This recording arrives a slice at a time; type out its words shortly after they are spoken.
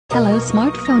Hello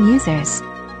smartphone users.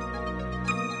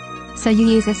 So you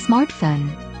use a smartphone.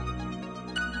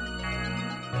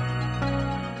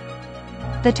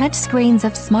 The touch screens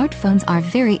of smartphones are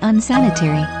very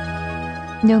unsanitary.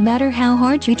 No matter how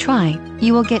hard you try,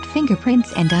 you will get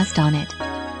fingerprints and dust on it.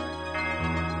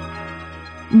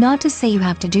 Not to say you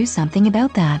have to do something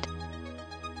about that.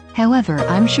 However,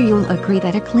 I'm sure you'll agree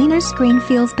that a cleaner screen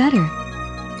feels better.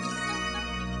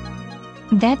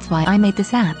 That's why I made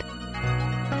this app.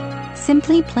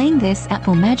 Simply playing this app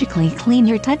will magically clean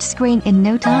your touchscreen in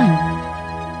no time.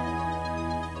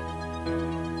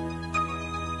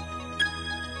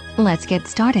 Let's get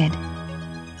started.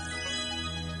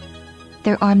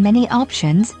 There are many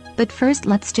options, but first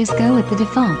let's just go with the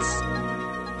defaults.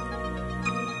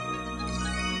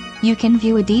 You can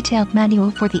view a detailed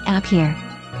manual for the app here.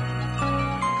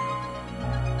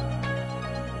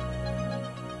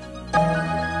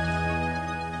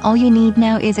 All you need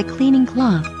now is a cleaning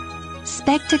cloth.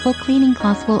 Spectacle cleaning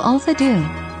cloth will also do.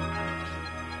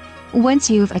 Once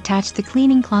you've attached the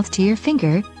cleaning cloth to your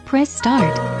finger, press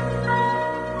start.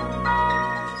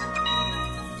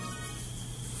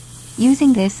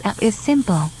 Using this app is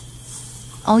simple.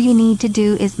 All you need to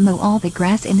do is mow all the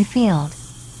grass in the field.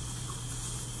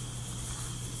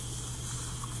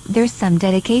 There's some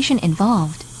dedication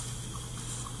involved.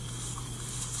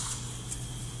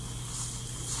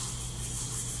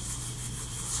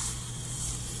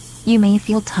 You may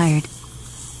feel tired.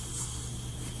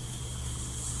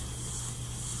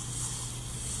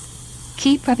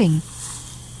 Keep rubbing.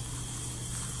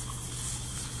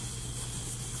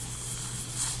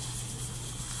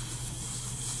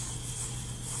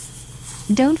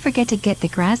 Don't forget to get the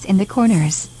grass in the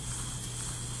corners.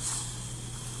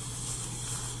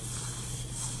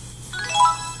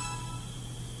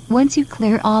 Once you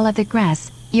clear all of the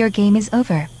grass, your game is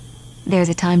over. There's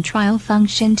a time trial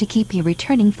function to keep you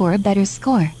returning for a better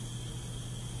score.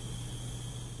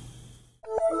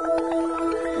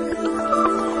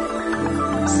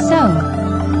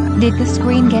 So, did the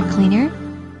screen get cleaner?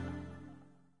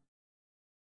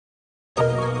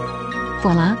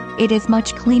 Voila, it is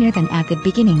much cleaner than at the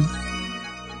beginning.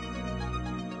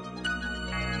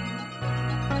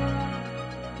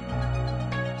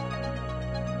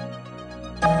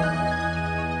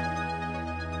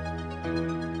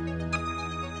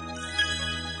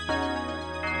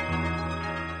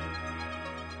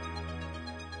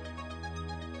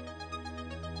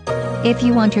 If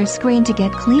you want your screen to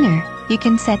get cleaner, you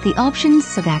can set the options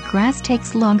so that grass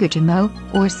takes longer to mow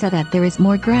or so that there is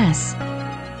more grass.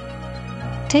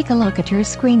 Take a look at your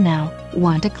screen now.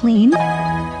 Want to clean?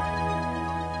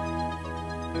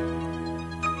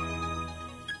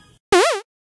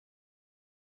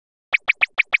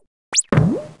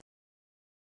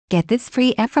 Get this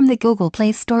free app from the Google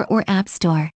Play Store or App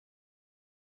Store.